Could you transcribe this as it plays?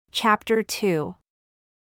Chapter 2.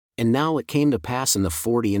 And now it came to pass in the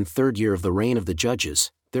 43rd year of the reign of the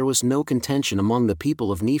judges, there was no contention among the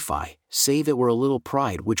people of Nephi, save it were a little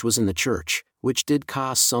pride which was in the church, which did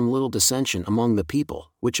cause some little dissension among the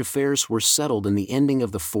people, which affairs were settled in the ending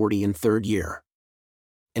of the 43rd year.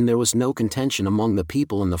 And there was no contention among the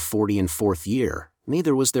people in the 44th year,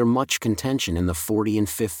 neither was there much contention in the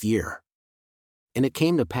 45th year. And it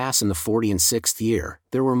came to pass in the 46th year,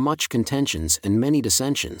 there were much contentions and many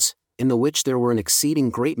dissensions, in the which there were an exceeding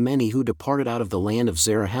great many who departed out of the land of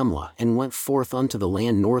Zarahemla and went forth unto the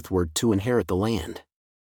land northward to inherit the land.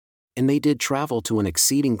 And they did travel to an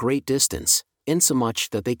exceeding great distance, insomuch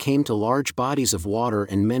that they came to large bodies of water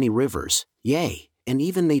and many rivers, yea, and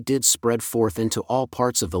even they did spread forth into all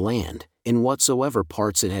parts of the land, in whatsoever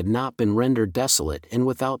parts it had not been rendered desolate and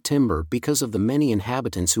without timber because of the many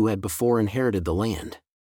inhabitants who had before inherited the land.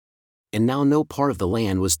 And now no part of the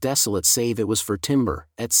land was desolate save it was for timber,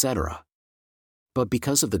 etc. But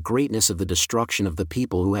because of the greatness of the destruction of the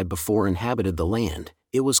people who had before inhabited the land,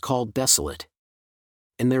 it was called desolate.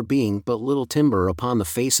 And there being but little timber upon the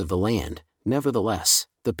face of the land, nevertheless,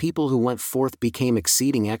 the people who went forth became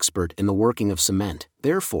exceeding expert in the working of cement,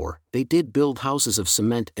 therefore, they did build houses of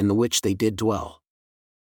cement in the which they did dwell.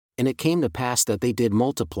 And it came to pass that they did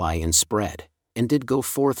multiply and spread, and did go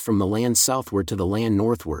forth from the land southward to the land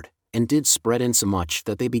northward, and did spread insomuch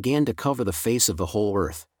that they began to cover the face of the whole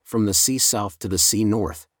earth, from the sea south to the sea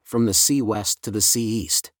north, from the sea west to the sea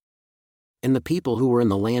east. And the people who were in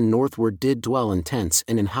the land northward did dwell in tents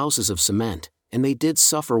and in houses of cement, and they did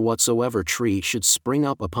suffer whatsoever tree should spring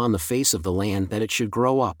up upon the face of the land that it should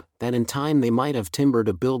grow up, that in time they might have timber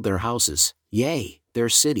to build their houses, yea, their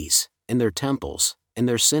cities, and their temples, and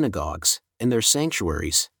their synagogues, and their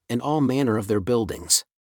sanctuaries, and all manner of their buildings.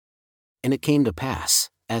 And it came to pass,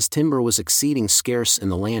 as timber was exceeding scarce in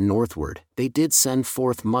the land northward, they did send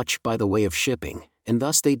forth much by the way of shipping, and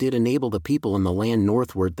thus they did enable the people in the land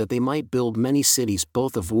northward that they might build many cities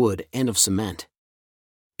both of wood and of cement.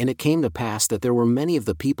 And it came to pass that there were many of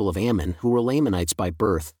the people of Ammon who were Lamanites by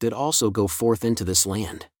birth did also go forth into this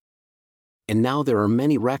land. And now there are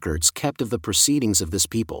many records kept of the proceedings of this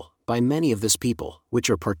people, by many of this people, which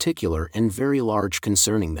are particular and very large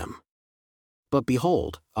concerning them. But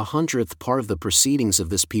behold, 100th part of the proceedings of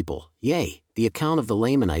this people, yea, the account of the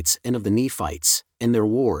Lamanites and of the Nephites, and their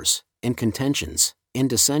wars, and contentions, and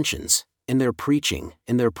dissensions, and their preaching,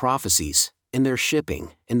 and their prophecies, and their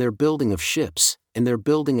shipping, and their building of ships, and their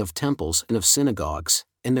building of temples and of synagogues,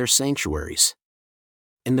 and their sanctuaries,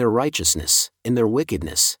 and their righteousness, and their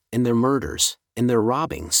wickedness, and their murders, and their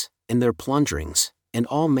robbings, and their plunderings, and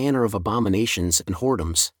all manner of abominations and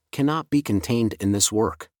whoredoms, cannot be contained in this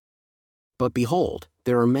work. But behold,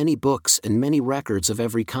 there are many books and many records of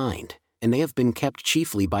every kind, and they have been kept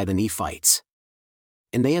chiefly by the Nephites.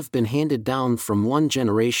 And they have been handed down from one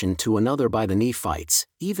generation to another by the Nephites,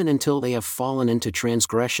 even until they have fallen into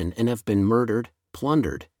transgression and have been murdered,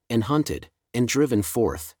 plundered, and hunted, and driven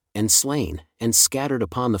forth, and slain, and scattered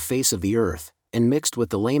upon the face of the earth, and mixed with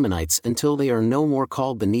the Lamanites until they are no more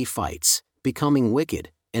called the Nephites, becoming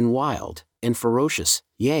wicked, and wild, and ferocious,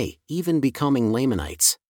 yea, even becoming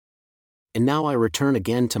Lamanites. And now I return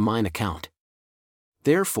again to mine account.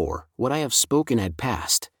 Therefore, what I have spoken had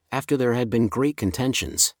passed, after there had been great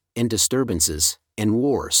contentions, and disturbances, and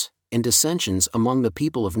wars, and dissensions among the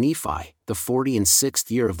people of Nephi, the 46th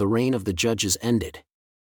year of the reign of the judges ended.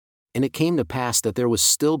 And it came to pass that there was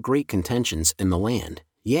still great contentions in the land,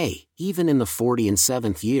 yea, even in the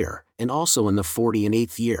 47th year, and also in the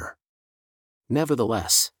 48th year.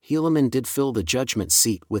 Nevertheless, Helaman did fill the judgment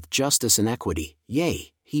seat with justice and equity,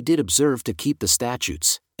 yea, he did observe to keep the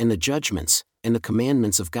statutes, and the judgments, and the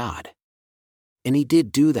commandments of God. And he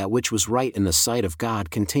did do that which was right in the sight of God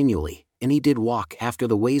continually, and he did walk after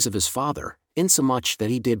the ways of his father, insomuch that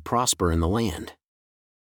he did prosper in the land.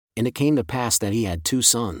 And it came to pass that he had 2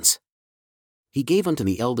 sons. He gave unto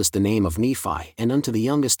the eldest the name of Nephi, and unto the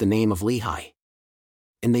youngest the name of Lehi.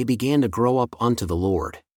 And they began to grow up unto the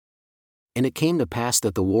Lord. And it came to pass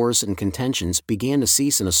that the wars and contentions began to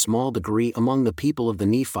cease in a small degree among the people of the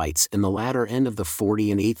Nephites in the latter end of the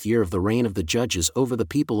 48th year of the reign of the judges over the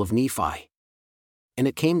people of Nephi. And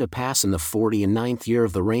it came to pass in the 49th year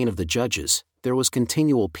of the reign of the judges, there was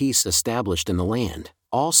continual peace established in the land,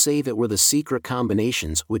 all save it were the secret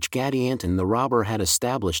combinations which Gadianton the robber had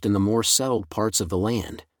established in the more settled parts of the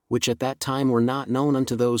land, which at that time were not known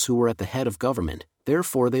unto those who were at the head of government,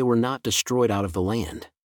 therefore they were not destroyed out of the land.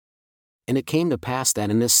 And it came to pass that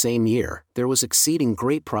in this same year, there was exceeding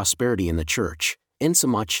great prosperity in the church,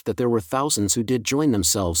 insomuch that there were thousands who did join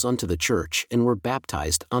themselves unto the church and were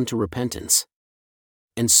baptized unto repentance.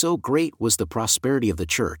 And so great was the prosperity of the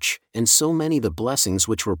church, and so many the blessings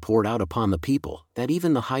which were poured out upon the people, that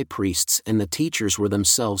even the high priests and the teachers were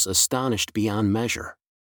themselves astonished beyond measure.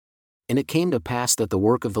 And it came to pass that the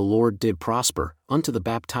work of the Lord did prosper, unto the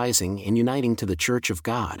baptizing and uniting to the church of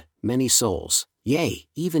God, many souls, yea,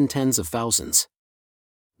 even tens of thousands.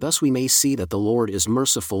 Thus we may see that the Lord is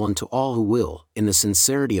merciful unto all who will, in the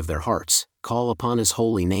sincerity of their hearts, call upon his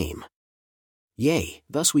holy name. Yea,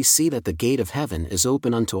 thus we see that the gate of heaven is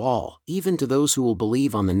open unto all, even to those who will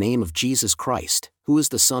believe on the name of Jesus Christ, who is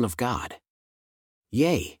the Son of God.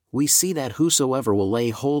 Yea, we see that whosoever will lay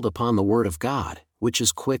hold upon the word of God, which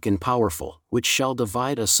is quick and powerful, which shall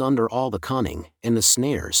divide asunder all the cunning, and the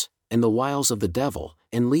snares, and the wiles of the devil,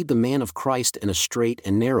 and lead the man of Christ in a straight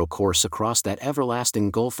and narrow course across that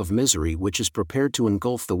everlasting gulf of misery which is prepared to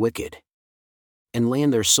engulf the wicked, and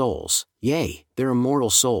land their souls, yea, their immortal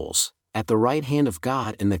souls, at the right hand of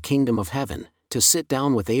God in the kingdom of heaven, to sit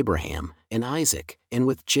down with Abraham, and Isaac, and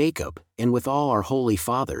with Jacob, and with all our holy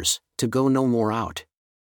fathers, to go no more out.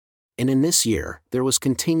 And in this year, there was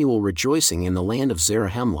continual rejoicing in the land of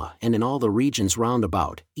Zarahemla and in all the regions round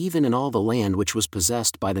about, even in all the land which was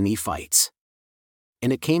possessed by the Nephites.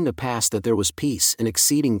 And it came to pass that there was peace and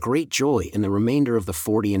exceeding great joy in the remainder of the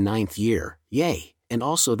 49th year, yea, and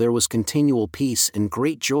also there was continual peace and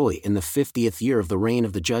great joy in the 50th year of the reign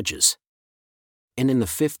of the judges. And in the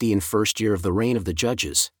 51st year of the reign of the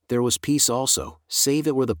judges, there was peace also, save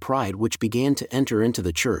it were the pride which began to enter into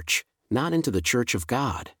the church, not into the church of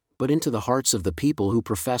God, but into the hearts of the people who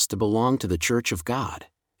professed to belong to the church of God,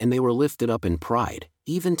 and they were lifted up in pride,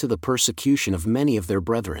 even to the persecution of many of their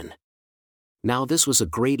brethren. Now this was a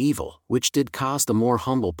great evil, which did cause the more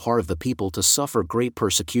humble part of the people to suffer great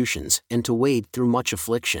persecutions, and to wade through much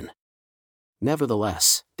affliction.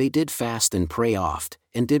 Nevertheless, they did fast and pray oft,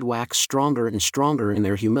 and did wax stronger and stronger in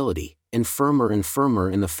their humility, and firmer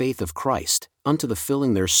in the faith of Christ, unto the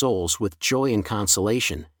filling their souls with joy and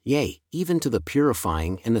consolation, yea, even to the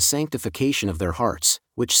purifying and the sanctification of their hearts,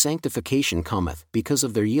 which sanctification cometh because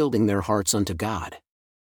of their yielding their hearts unto God.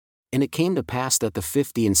 And it came to pass that the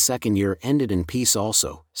 52nd year ended in peace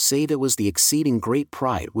also, save it was the exceeding great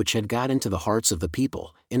pride which had got into the hearts of the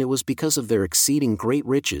people, and it was because of their exceeding great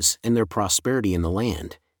riches and their prosperity in the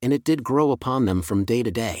land, and it did grow upon them from day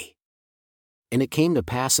to day. And it came to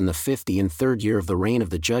pass in the 53rd year of the reign of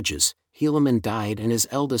the judges, Helaman died and his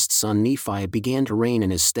eldest son Nephi began to reign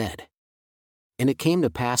in his stead. And it came to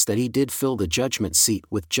pass that he did fill the judgment seat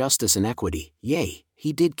with justice and equity, yea,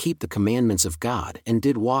 he did keep the commandments of God and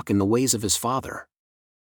did walk in the ways of his father.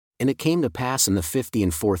 And it came to pass in the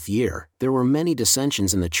 54th year, there were many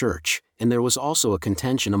dissensions in the church, and there was also a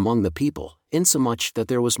contention among the people, insomuch that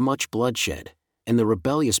there was much bloodshed, and the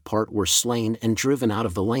rebellious part were slain and driven out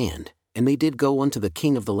of the land, and they did go unto the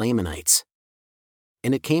king of the Lamanites.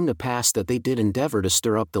 And it came to pass that they did endeavor to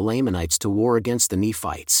stir up the Lamanites to war against the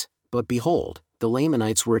Nephites, but behold, the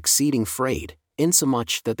Lamanites were exceeding frayed,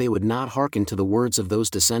 insomuch that they would not hearken to the words of those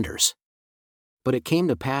dissenters. But it came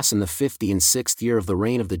to pass in the 56th year of the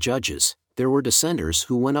reign of the judges, there were dissenters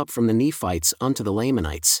who went up from the Nephites unto the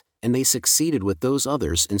Lamanites, and they succeeded with those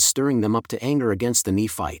others in stirring them up to anger against the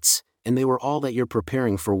Nephites, and they were all that year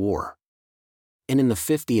preparing for war. And in the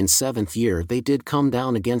 57th year they did come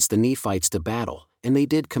down against the Nephites to battle, and they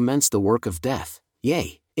did commence the work of death,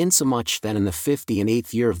 yea, insomuch that in the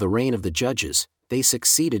 58th year of the reign of the judges, they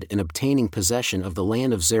succeeded in obtaining possession of the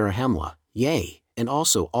land of Zarahemla, yea, and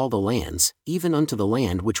also all the lands, even unto the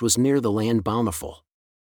land which was near the land Bountiful.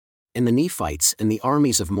 And the Nephites and the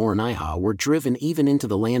armies of Moronihah were driven even into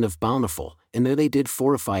the land of Bountiful, and there they did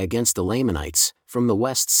fortify against the Lamanites, from the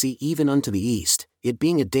west sea even unto the east, it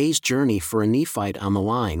being a day's journey for a Nephite on the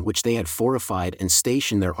line which they had fortified and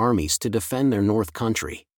stationed their armies to defend their north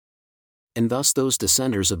country. And thus those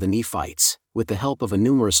descenders of the Nephites, with the help of a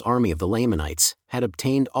numerous army of the Lamanites, had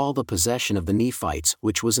obtained all the possession of the Nephites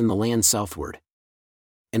which was in the land southward.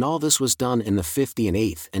 And all this was done in the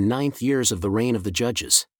 58th and 9th years of the reign of the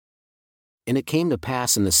judges. And it came to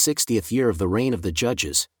pass in the 60th year of the reign of the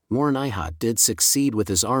judges, Moronihah did succeed with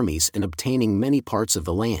his armies in obtaining many parts of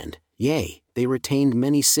the land, yea, they retained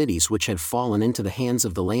many cities which had fallen into the hands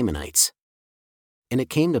of the Lamanites. And it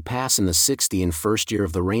came to pass in the 61st year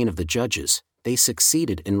of the reign of the judges, they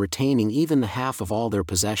succeeded in retaining even the half of all their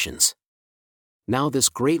possessions. Now this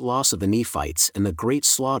great loss of the Nephites and the great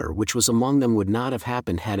slaughter which was among them would not have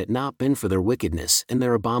happened had it not been for their wickedness and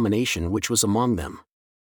their abomination which was among them.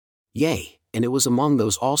 Yea, and it was among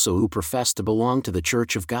those also who professed to belong to the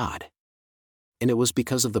church of God. And it was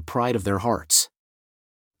because of the pride of their hearts.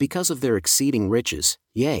 Because of their exceeding riches,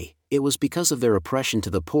 yea, It was because of their oppression to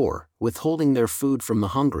the poor, withholding their food from the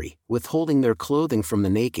hungry, withholding their clothing from the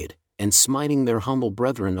naked, and smiting their humble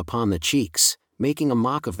brethren upon the cheeks, making a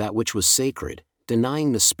mock of that which was sacred,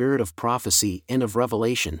 denying the spirit of prophecy and of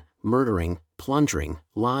revelation, murdering, plundering,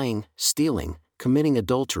 lying, stealing, committing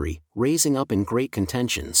adultery, raising up in great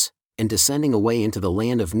contentions, and descending away into the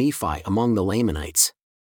land of Nephi among the Lamanites.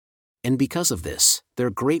 And because of this, their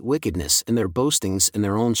great wickedness and their boastings in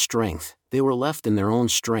their own strength, they were left in their own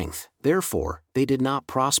strength, therefore, they did not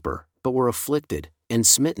prosper, but were afflicted, and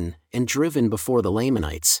smitten, and driven before the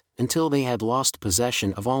Lamanites, until they had lost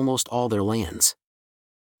possession of almost all their lands.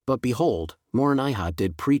 But behold, Moronihah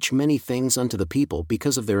did preach many things unto the people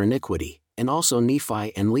because of their iniquity, and also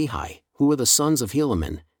Nephi and Lehi, who were the sons of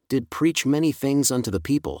Helaman, did preach many things unto the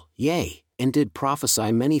people, yea, and did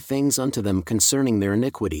prophesy many things unto them concerning their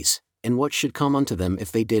iniquities, and what should come unto them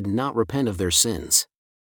if they did not repent of their sins.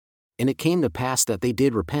 And it came to pass that they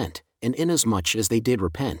did repent, and inasmuch as they did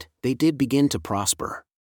repent, they did begin to prosper.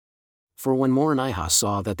 For when Moronihah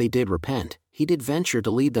saw that they did repent, he did venture to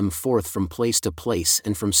lead them forth from place to place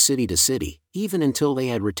and from city to city, even until they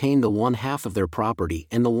had retained the 1/2 of their property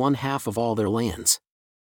and the 1/2 of all their lands.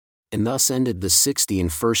 And thus ended the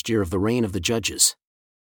 61st year of the reign of the judges.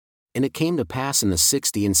 And it came to pass in the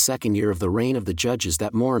 62nd year of the reign of the judges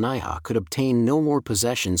that Moronihah could obtain no more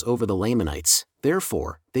possessions over the Lamanites,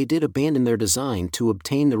 therefore, they did abandon their design to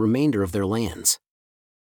obtain the remainder of their lands.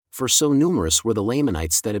 For so numerous were the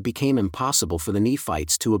Lamanites that it became impossible for the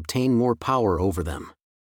Nephites to obtain more power over them.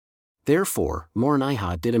 Therefore,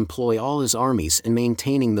 Moronihah did employ all his armies in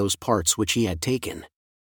maintaining those parts which he had taken.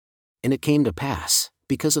 And it came to pass,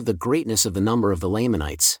 because of the greatness of the number of the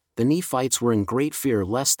Lamanites, the Nephites were in great fear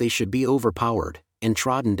lest they should be overpowered, and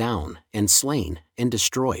trodden down, and slain, and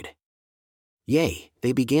destroyed. Yea,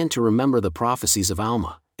 they began to remember the prophecies of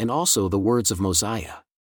Alma, and also the words of Mosiah.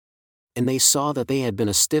 And they saw that they had been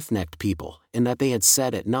a stiff-necked people, and that they had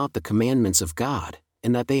set at naught the commandments of God,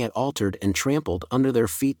 and that they had altered and trampled under their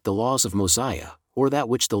feet the laws of Mosiah, or that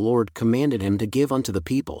which the Lord commanded him to give unto the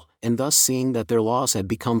people, and thus seeing that their laws had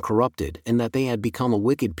become corrupted and that they had become a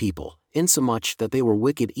wicked people, insomuch that they were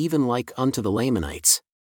wicked even like unto the Lamanites.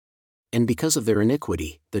 And because of their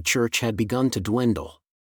iniquity, the church had begun to dwindle.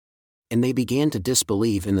 And they began to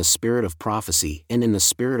disbelieve in the spirit of prophecy and in the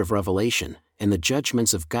spirit of revelation, and the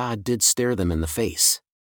judgments of God did stare them in the face.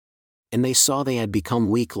 And they saw they had become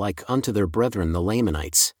weak like unto their brethren the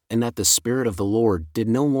Lamanites, and that the Spirit of the Lord did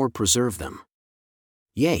no more preserve them.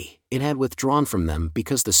 Yea, it had withdrawn from them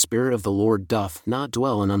because the Spirit of the Lord doth not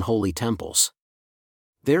dwell in unholy temples.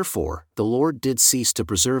 Therefore, the Lord did cease to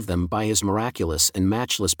preserve them by his miraculous and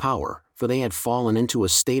matchless power, for they had fallen into a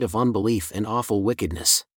state of unbelief and awful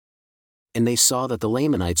wickedness. And they saw that the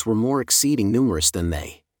Lamanites were more exceeding numerous than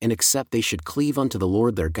they, and except they should cleave unto the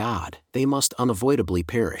Lord their God, they must unavoidably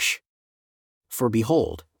perish. For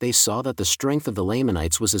behold, they saw that the strength of the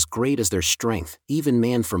Lamanites was as great as their strength, even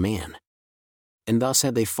man for man. And thus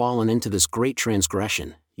had they fallen into this great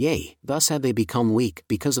transgression, yea, thus had they become weak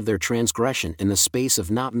because of their transgression in the space of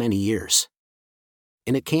not many years.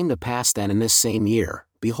 And it came to pass that in this same year,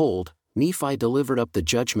 behold, Nephi delivered up the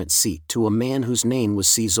judgment seat to a man whose name was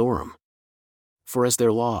Cezoram. For as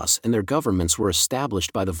their laws and their governments were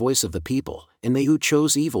established by the voice of the people, and they who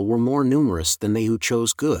chose evil were more numerous than they who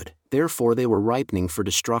chose good, therefore they were ripening for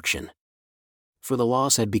destruction. For the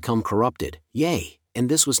laws had become corrupted, yea, and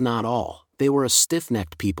this was not all, they were a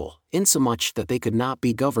stiff-necked people, insomuch that they could not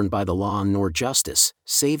be governed by the law nor justice,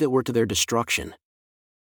 save it were to their destruction.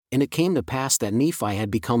 And it came to pass that Nephi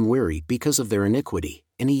had become weary because of their iniquity,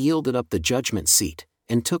 and he yielded up the judgment seat,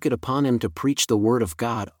 and took it upon him to preach the word of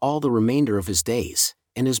God all the remainder of his days,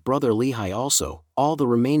 and his brother Lehi also, all the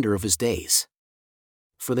remainder of his days.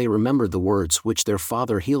 For they remembered the words which their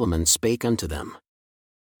father Helaman spake unto them.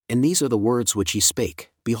 And these are the words which he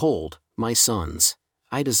spake, Behold, my sons,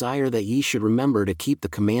 I desire that ye should remember to keep the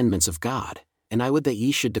commandments of God, and I would that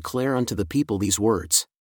ye should declare unto the people these words.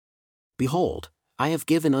 Behold, I have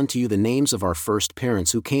given unto you the names of our first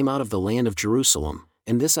parents who came out of the land of Jerusalem,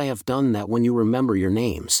 and this I have done that when you remember your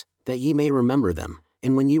names, that ye may remember them,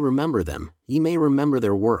 and when ye remember them, ye may remember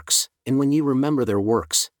their works, and when ye remember their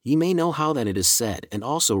works, ye may know how that it is said and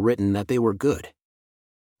also written that they were good.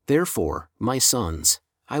 Therefore, my sons,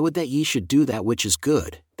 I would that ye should do that which is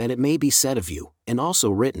good, that it may be said of you, and also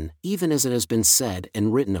written, even as it has been said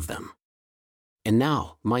and written of them. And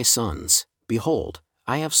now, my sons, behold,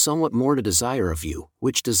 I have somewhat more to desire of you,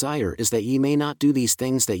 which desire is that ye may not do these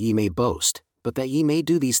things that ye may boast, but that ye may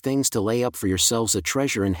do these things to lay up for yourselves a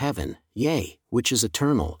treasure in heaven, yea, which is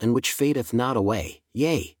eternal and which fadeth not away,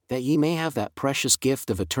 yea, that ye may have that precious gift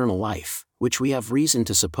of eternal life, which we have reason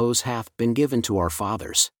to suppose hath been given to our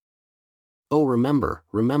fathers. O remember,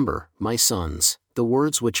 remember, my sons, the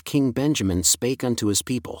words which King Benjamin spake unto his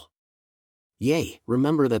people. Yea,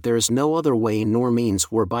 remember that there is no other way nor means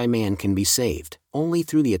whereby man can be saved, only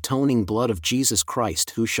through the atoning blood of Jesus Christ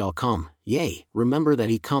who shall come. Yea, remember that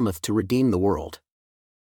he cometh to redeem the world.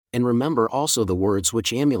 And remember also the words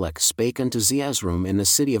which Amulek spake unto Zeezrom in the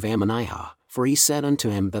city of Ammonihah, for he said unto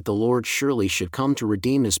him that the Lord surely should come to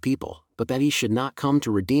redeem his people, but that he should not come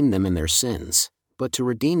to redeem them in their sins, but to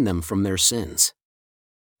redeem them from their sins.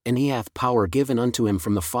 And he hath power given unto him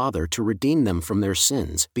from the Father to redeem them from their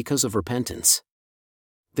sins because of repentance.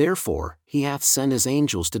 Therefore, he hath sent his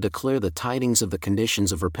angels to declare the tidings of the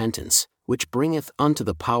conditions of repentance, which bringeth unto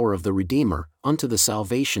the power of the Redeemer, unto the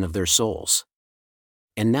salvation of their souls.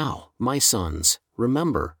 And now, my sons,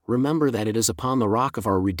 remember that it is upon the rock of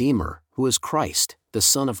our Redeemer, who is Christ, the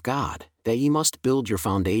Son of God, that ye must build your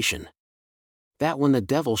foundation. That when the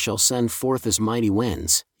devil shall send forth his mighty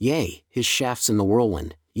winds, yea, his shafts in the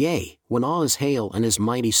whirlwind, yea, when all his hail and his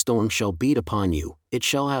mighty storm shall beat upon you, it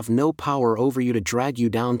shall have no power over you to drag you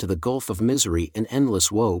down to the gulf of misery and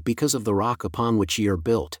endless woe, because of the rock upon which ye are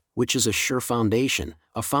built, which is a sure foundation,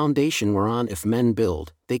 a foundation whereon if men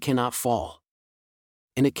build, they cannot fall.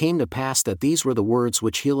 And it came to pass that these were the words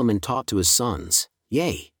which Helaman taught to his sons,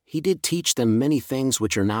 yea, he did teach them many things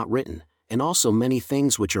which are not written, and also many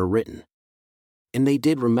things which are written. And they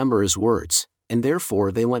did remember his words, and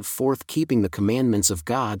therefore they went forth keeping the commandments of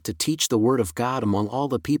God to teach the word of God among all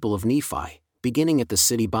the people of Nephi, beginning at the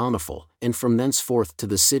city Bountiful, and from thenceforth to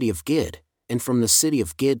the city of Gid, and from the city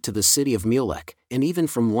of Gid to the city of Mulek, and even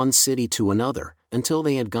from one city to another, until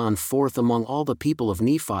they had gone forth among all the people of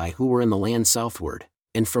Nephi who were in the land southward,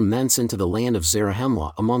 and from thence into the land of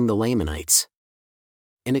Zarahemla among the Lamanites.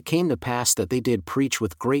 And it came to pass that they did preach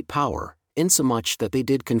with great power, insomuch that they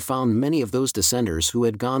did confound many of those dissenters who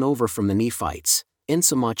had gone over from the Nephites,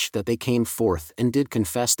 insomuch that they came forth and did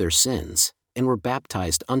confess their sins, and were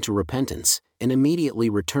baptized unto repentance, and immediately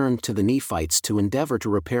returned to the Nephites to endeavor to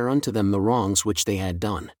repair unto them the wrongs which they had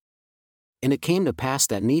done. And it came to pass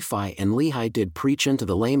that Nephi and Lehi did preach unto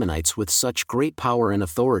the Lamanites with such great power and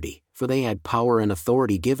authority, for they had power and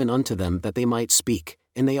authority given unto them that they might speak,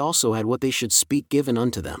 and they also had what they should speak given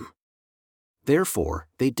unto them. Therefore,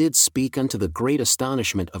 they did speak unto the great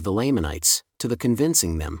astonishment of the Lamanites, to the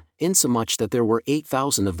convincing them, insomuch that there were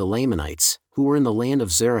 8,000 of the Lamanites, who were in the land of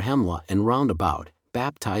Zarahemla and round about,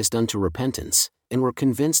 baptized unto repentance, and were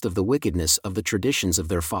convinced of the wickedness of the traditions of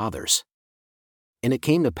their fathers. And it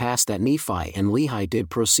came to pass that Nephi and Lehi did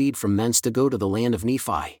proceed from thence to go to the land of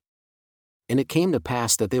Nephi. And it came to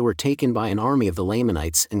pass that they were taken by an army of the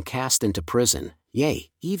Lamanites and cast into prison, yea,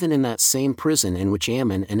 even in that same prison in which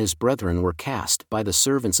Ammon and his brethren were cast by the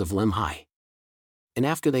servants of Limhi. And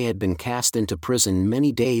after they had been cast into prison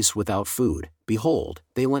many days without food, behold,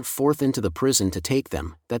 they went forth into the prison to take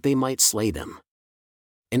them, that they might slay them.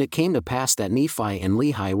 And it came to pass that Nephi and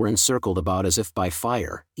Lehi were encircled about as if by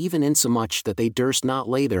fire, even insomuch that they durst not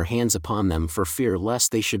lay their hands upon them for fear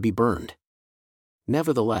lest they should be burned.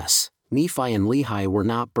 Nevertheless, Nephi and Lehi were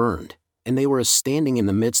not burned, and they were as standing in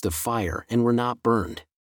the midst of fire and were not burned.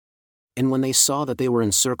 And when they saw that they were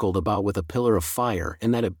encircled about with a pillar of fire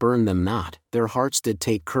and that it burned them not, their hearts did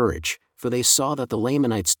take courage, for they saw that the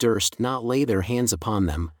Lamanites durst not lay their hands upon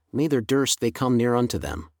them, neither durst they come near unto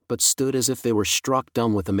them, but stood as if they were struck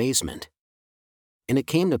dumb with amazement. And it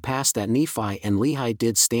came to pass that Nephi and Lehi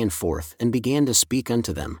did stand forth and began to speak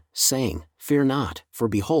unto them, saying, Fear not, for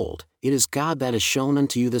behold, it is God that has shown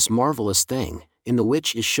unto you this marvelous thing, in the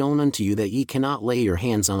which is shown unto you that ye cannot lay your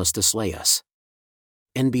hands on us to slay us.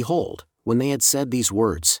 And behold, when they had said these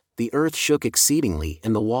words, the earth shook exceedingly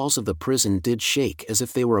and the walls of the prison did shake as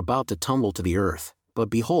if they were about to tumble to the earth, but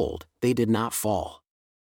behold, they did not fall.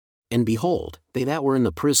 And behold, they that were in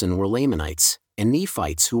the prison were Lamanites, and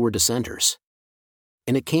Nephites who were dissenters.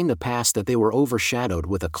 And it came to pass that they were overshadowed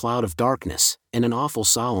with a cloud of darkness, and an awful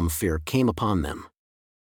solemn fear came upon them.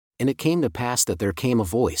 And it came to pass that there came a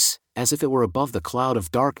voice, as if it were above the cloud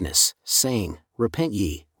of darkness, saying, repent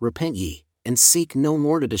ye, and seek no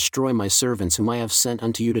more to destroy my servants whom I have sent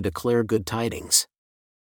unto you to declare good tidings.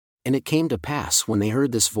 And it came to pass when they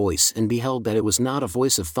heard this voice and beheld that it was not a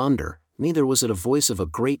voice of thunder, neither was it a voice of a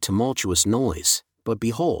great tumultuous noise, but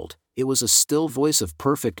behold, it was a still voice of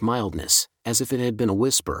perfect mildness, as if it had been a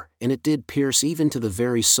whisper, and it did pierce even to the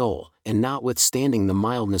very soul, and notwithstanding the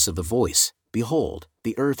mildness of the voice, behold,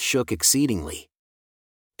 the earth shook exceedingly.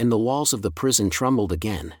 And the walls of the prison trembled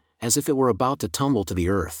again, as if it were about to tumble to the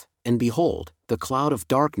earth, and behold, the cloud of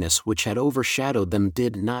darkness which had overshadowed them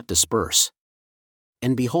did not disperse.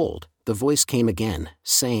 And behold, the voice came again,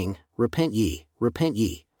 saying, repent ye,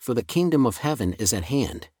 for the kingdom of heaven is at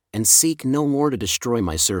hand, and seek no more to destroy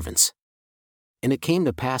my servants. And it came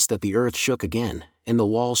to pass that the earth shook again, and the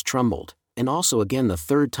walls trembled, and also again the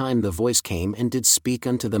third time the voice came and did speak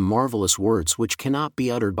unto them marvelous words which cannot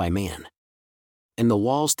be uttered by man. And the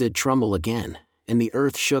walls did tremble again, and the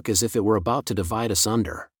earth shook as if it were about to divide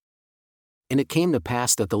asunder. And it came to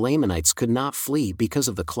pass that the Lamanites could not flee because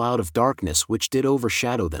of the cloud of darkness which did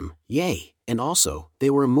overshadow them, yea, and also, they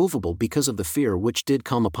were immovable because of the fear which did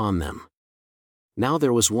come upon them. Now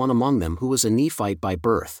there was one among them who was a Nephite by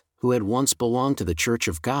birth, who had once belonged to the church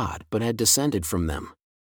of God but had descended from them.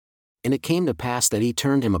 And it came to pass that he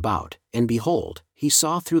turned him about, and behold, he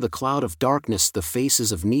saw through the cloud of darkness the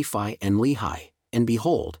faces of Nephi and Lehi, and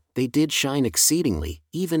behold, they did shine exceedingly,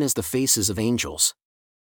 even as the faces of angels.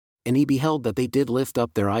 And he beheld that they did lift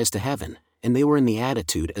up their eyes to heaven, and they were in the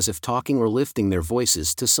attitude as if talking or lifting their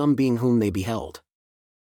voices to some being whom they beheld.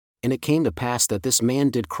 And it came to pass that this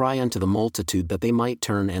man did cry unto the multitude that they might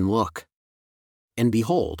turn and look. And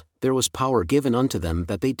behold, there was power given unto them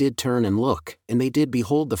that they did turn and look, and they did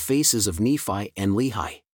behold the faces of Nephi and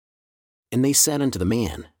Lehi. And they said unto the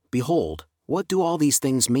man, Behold, what do all these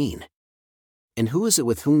things mean? And who is it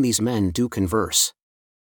with whom these men do converse?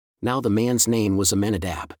 Now the man's name was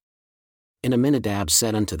Amminadab. And Amminadab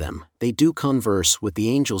said unto them, They do converse with the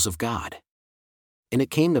angels of God. And it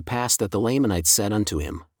came to pass that the Lamanites said unto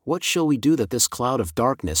him, What shall we do that this cloud of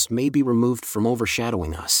darkness may be removed from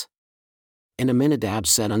overshadowing us? And Amminadab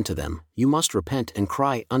said unto them, You must repent and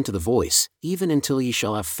cry unto the voice, even until ye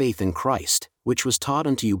shall have faith in Christ, which was taught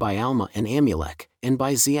unto you by Alma and Amulek, and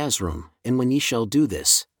by Zeezrom, and when ye shall do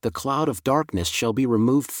this, the cloud of darkness shall be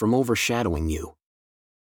removed from overshadowing you.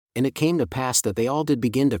 And it came to pass that they all did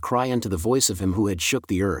begin to cry unto the voice of him who had shook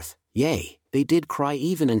the earth, yea, they did cry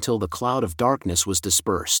even until the cloud of darkness was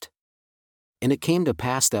dispersed. And it came to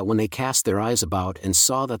pass that when they cast their eyes about and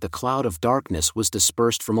saw that the cloud of darkness was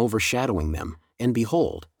dispersed from overshadowing them, and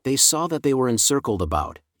behold, they saw that they were encircled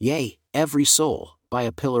about, yea, every soul, by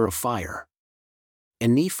a pillar of fire.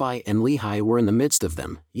 And Nephi and Lehi were in the midst of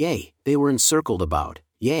them, yea, they were encircled about,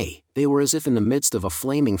 yea, they were as if in the midst of a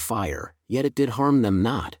flaming fire, yet it did harm them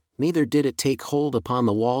not, neither did it take hold upon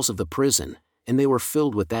the walls of the prison, and they were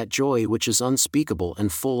filled with that joy which is unspeakable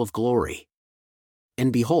and full of glory.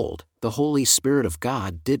 And behold, the Holy Spirit of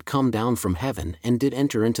God did come down from heaven and did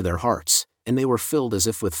enter into their hearts, and they were filled as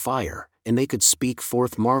if with fire, and they could speak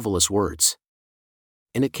forth marvelous words.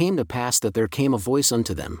 And it came to pass that there came a voice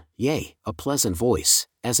unto them, yea, a pleasant voice,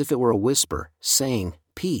 as if it were a whisper, saying,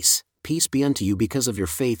 Peace, peace be unto you because of your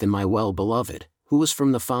faith in my well-beloved, who was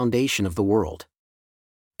from the foundation of the world.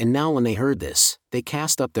 And now when they heard this, they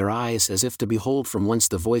cast up their eyes as if to behold from whence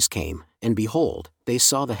the voice came, and behold, they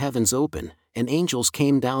saw the heavens open, and angels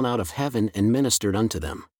came down out of heaven and ministered unto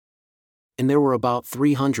them. And there were about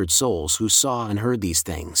 300 souls who saw and heard these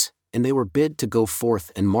things, and they were bid to go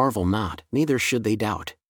forth and marvel not, neither should they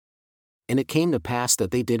doubt. And it came to pass that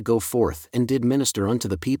they did go forth and did minister unto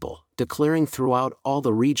the people, declaring throughout all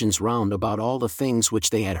the regions round about all the things which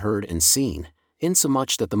they had heard and seen,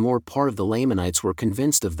 insomuch that the more part of the Lamanites were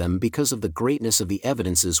convinced of them because of the greatness of the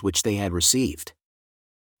evidences which they had received.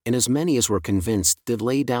 And as many as were convinced did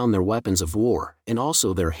lay down their weapons of war, and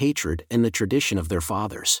also their hatred and the tradition of their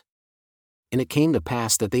fathers. And it came to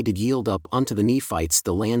pass that they did yield up unto the Nephites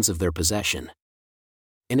the lands of their possession.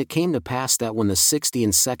 And it came to pass that when the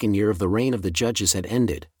 62nd year of the reign of the judges had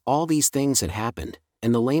ended, all these things had happened,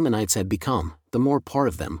 and the Lamanites had become, the more part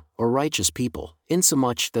of them, a righteous people,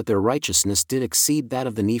 insomuch that their righteousness did exceed that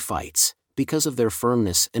of the Nephites, because of their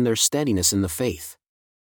firmness and their steadiness in the faith.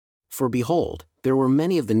 For behold, there were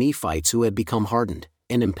many of the Nephites who had become hardened,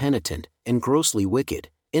 and impenitent, and grossly wicked,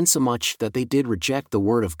 insomuch that they did reject the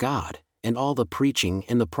word of God, and all the preaching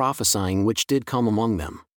and the prophesying which did come among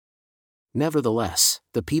them. Nevertheless,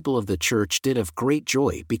 the people of the church did have great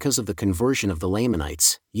joy because of the conversion of the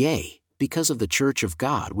Lamanites, yea, because of the church of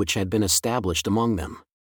God which had been established among them.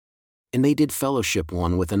 And they did fellowship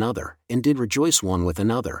one with another, and did rejoice one with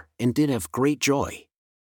another, and did have great joy.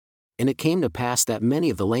 And it came to pass that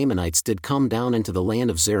many of the Lamanites did come down into the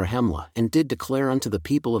land of Zarahemla, and did declare unto the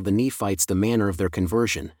people of the Nephites the manner of their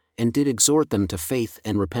conversion, and did exhort them to faith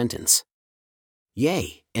and repentance.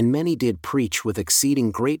 Yea, and many did preach with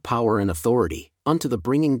exceeding great power and authority, unto the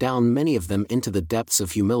bringing down many of them into the depths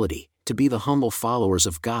of humility, to be the humble followers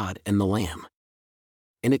of God and the Lamb.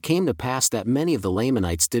 And it came to pass that many of the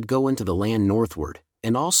Lamanites did go into the land northward,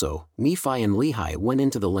 and also Nephi and Lehi went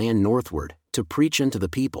into the land northward, to preach unto the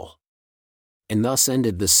people. And thus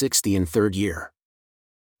ended the 63rd year.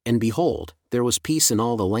 And behold, there was peace in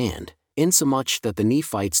all the land, insomuch that the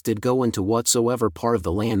Nephites did go into whatsoever part of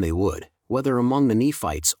the land they would, whether among the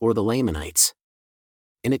Nephites or the Lamanites.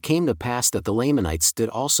 And it came to pass that the Lamanites did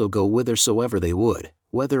also go whithersoever they would,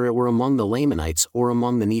 whether it were among the Lamanites or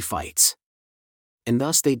among the Nephites. And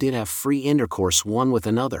thus they did have free intercourse one with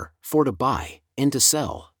another, for to buy, and to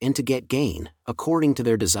sell, and to get gain, according to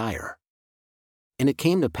their desire. And it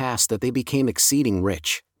came to pass that they became exceeding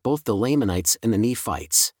rich, both the Lamanites and the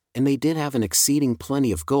Nephites, and they did have an exceeding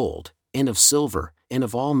plenty of gold, and of silver, and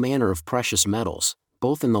of all manner of precious metals,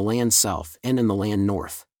 both in the land south and in the land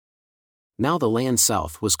north. Now the land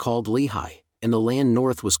south was called Lehi, and the land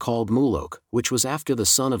north was called Moloch, which was after the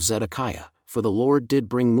son of Zedekiah, for the Lord did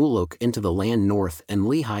bring Moloch into the land north and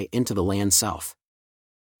Lehi into the land south.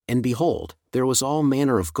 And behold, there was all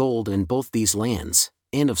manner of gold in both these lands,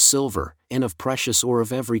 and of silver, and of precious ore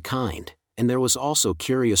of every kind, and there was also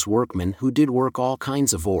curious workmen who did work all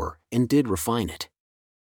kinds of ore, and did refine it.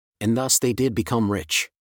 And thus they did become rich.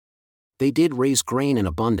 They did raise grain in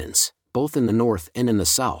abundance, both in the north and in the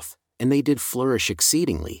south, and they did flourish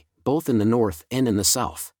exceedingly, both in the north and in the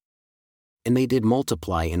south. And they did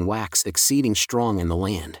multiply and wax exceeding strong in the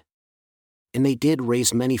land. And they did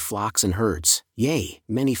raise many flocks and herds, yea,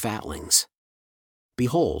 many fatlings.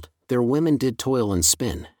 Behold, their women did toil and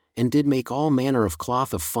spin, and did make all manner of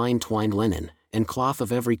cloth of fine twined linen, and cloth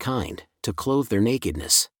of every kind, to clothe their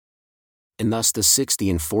nakedness. And thus the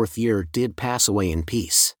 64th year did pass away in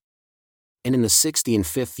peace. And in the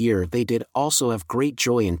 65th year they did also have great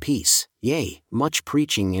joy and peace, yea, much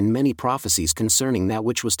preaching and many prophecies concerning that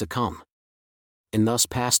which was to come. And thus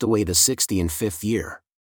passed away the 65th year.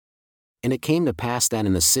 And it came to pass that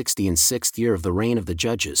in the 66th year of the reign of the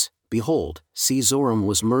judges, behold, Joram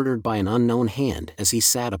was murdered by an unknown hand as he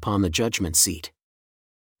sat upon the judgment seat.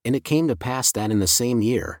 And it came to pass that in the same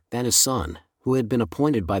year, that his son, who had been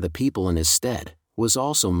appointed by the people in his stead, was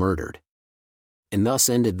also murdered. And thus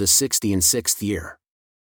ended the 66th year.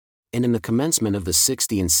 And in the commencement of the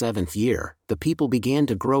 67th year, the people began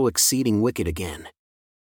to grow exceeding wicked again.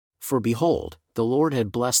 For behold, the Lord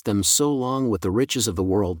had blessed them so long with the riches of the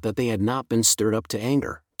world that they had not been stirred up to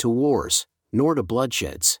anger, to wars, nor to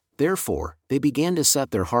bloodsheds. Therefore, they began to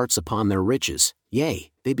set their hearts upon their riches,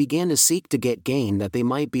 yea, they began to seek to get gain that they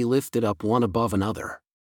might be lifted up one above another.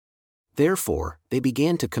 Therefore, they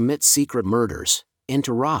began to commit secret murders, and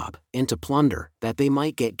to rob, and to plunder, that they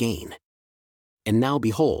might get gain. And now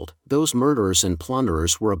behold, those murderers and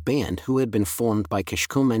plunderers were a band who had been formed by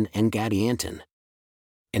Kishkumen and Gadianton.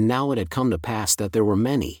 And now it had come to pass that there were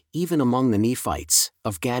many, even among the Nephites,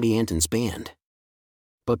 of Gadianton's band.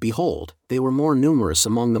 But behold, they were more numerous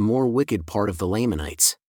among the more wicked part of the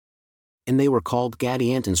Lamanites. And they were called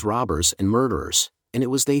Gadianton's robbers and murderers, and it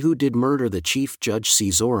was they who did murder the chief judge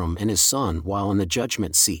Joram and his son while in the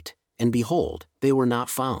judgment seat, and behold, they were not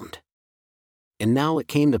found. And now it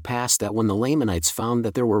came to pass that when the Lamanites found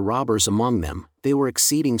that there were robbers among them, they were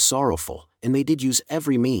exceeding sorrowful, and they did use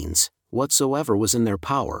every means, whatsoever was in their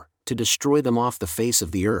power, to destroy them off the face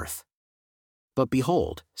of the earth. But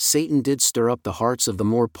behold, Satan did stir up the hearts of the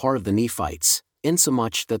more part of the Nephites,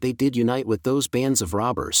 insomuch that they did unite with those bands of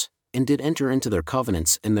robbers, and did enter into their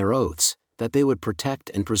covenants and their oaths, that they would protect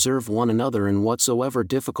and preserve one another in whatsoever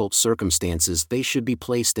difficult circumstances they should be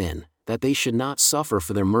placed in, that they should not suffer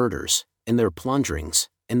for their murders, and their plunderings,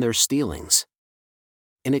 and their stealings.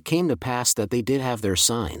 And it came to pass that they did have their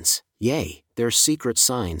signs, yea, their secret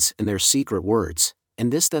signs and their secret words,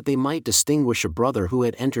 and this that they might distinguish a brother who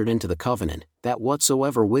had entered into the covenant, that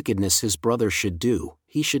whatsoever wickedness his brother should do,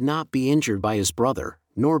 he should not be injured by his brother,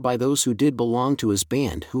 nor by those who did belong to his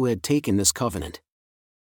band who had taken this covenant.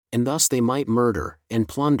 And thus they might murder, and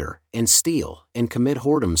plunder, and steal, and commit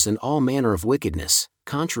whoredoms and all manner of wickedness,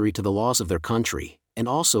 contrary to the laws of their country, and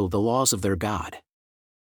also the laws of their God.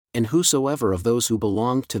 And whosoever of those who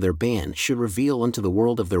belonged to their band should reveal unto the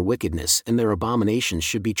world of their wickedness and their abominations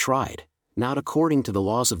should be tried, not according to the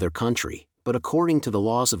laws of their country, but according to the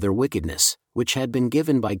laws of their wickedness, which had been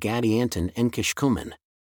given by Gadianton and Kishkumen.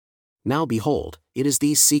 Now behold, it is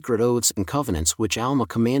these secret oaths and covenants which Alma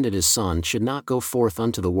commanded his son should not go forth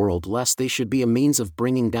unto the world lest they should be a means of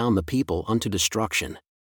bringing down the people unto destruction.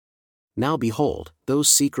 Now behold, those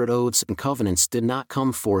secret oaths and covenants did not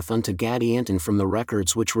come forth unto Gadianton from the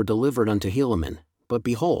records which were delivered unto Helaman, but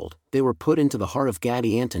behold, they were put into the heart of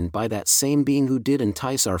Gadianton by that same being who did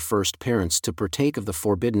entice our first parents to partake of the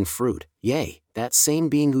forbidden fruit, yea, that same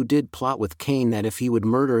being who did plot with Cain that if he would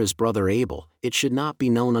murder his brother Abel, it should not be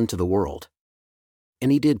known unto the world.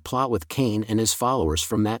 And he did plot with Cain and his followers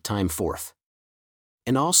from that time forth.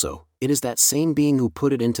 And also, it is that same being who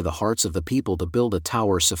put it into the hearts of the people to build a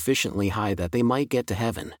tower sufficiently high that they might get to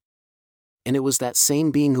heaven. And it was that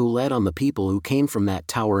same being who led on the people who came from that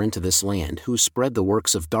tower into this land, who spread the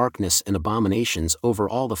works of darkness and abominations over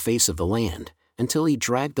all the face of the land, until he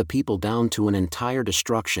dragged the people down to an entire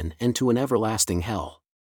destruction and to an everlasting hell.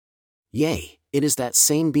 Yea, it is that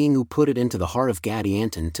same being who put it into the heart of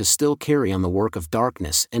Gadianton to still carry on the work of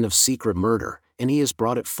darkness and of secret murder, and he has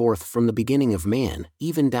brought it forth from the beginning of man,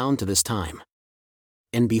 even down to this time.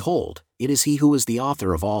 And behold, it is he who is the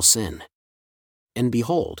author of all sin. And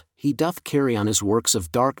behold, he doth carry on his works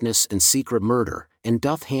of darkness and secret murder, and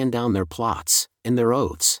doth hand down their plots, and their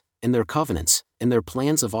oaths, and their covenants, and their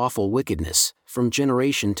plans of awful wickedness, from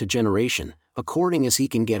generation to generation, according as he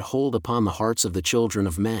can get hold upon the hearts of the children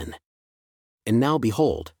of men. And now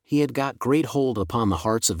behold, he had got great hold upon the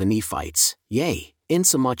hearts of the Nephites, yea,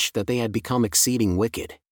 insomuch that they had become exceeding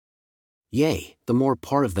wicked. Yea, the more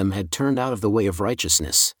part of them had turned out of the way of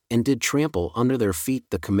righteousness, and did trample under their feet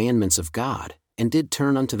the commandments of God, and did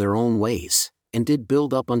turn unto their own ways, and did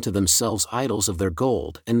build up unto themselves idols of their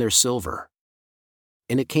gold and their silver.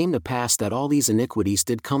 And it came to pass that all these iniquities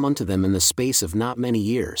did come unto them in the space of not many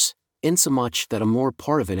years, insomuch that a more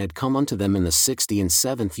part of it had come unto them in the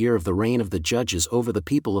 67th year of the reign of the judges over the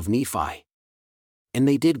people of Nephi. And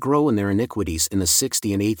they did grow in their iniquities in the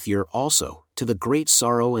 68th year also, to the great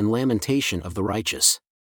sorrow and lamentation of the righteous.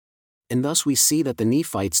 And thus we see that the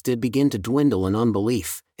Nephites did begin to dwindle in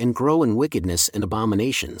unbelief, and grow in wickedness and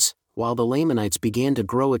abominations, while the Lamanites began to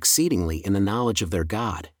grow exceedingly in the knowledge of their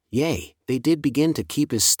God. Yea, they did begin to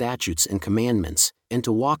keep his statutes and commandments, and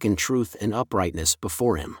to walk in truth and uprightness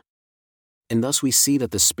before him. And thus we see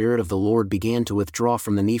that the Spirit of the Lord began to withdraw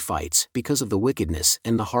from the Nephites because of the wickedness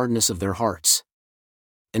and the hardness of their hearts.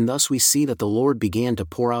 And thus we see that the Lord began to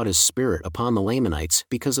pour out his Spirit upon the Lamanites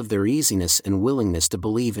because of their easiness and willingness to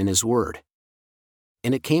believe in his word.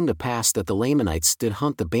 And it came to pass that the Lamanites did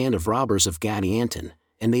hunt the band of robbers of Gadianton,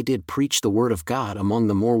 and they did preach the word of God among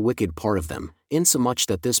the more wicked part of them, insomuch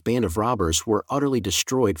that this band of robbers were utterly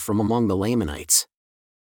destroyed from among the Lamanites.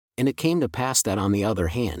 And it came to pass that on the other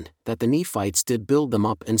hand, that the Nephites did build them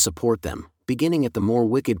up and support them, beginning at the more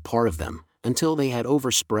wicked part of them, until they had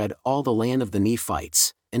overspread all the land of the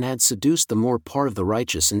Nephites, and had seduced the more part of the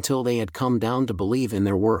righteous until they had come down to believe in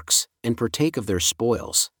their works, and partake of their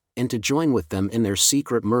spoils, and to join with them in their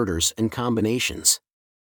secret murders and combinations.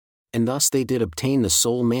 And thus they did obtain the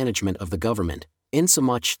sole management of the government,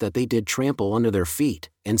 insomuch that they did trample under their feet,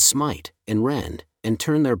 and smite, and rend, and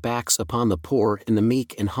turn their backs upon the poor and the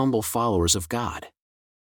meek and humble followers of God.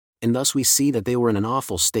 And thus we see that they were in an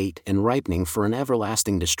awful state and ripening for an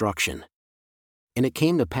everlasting destruction. And it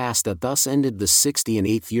came to pass that thus ended the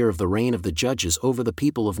 68th year of the reign of the judges over the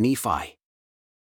people of Nephi.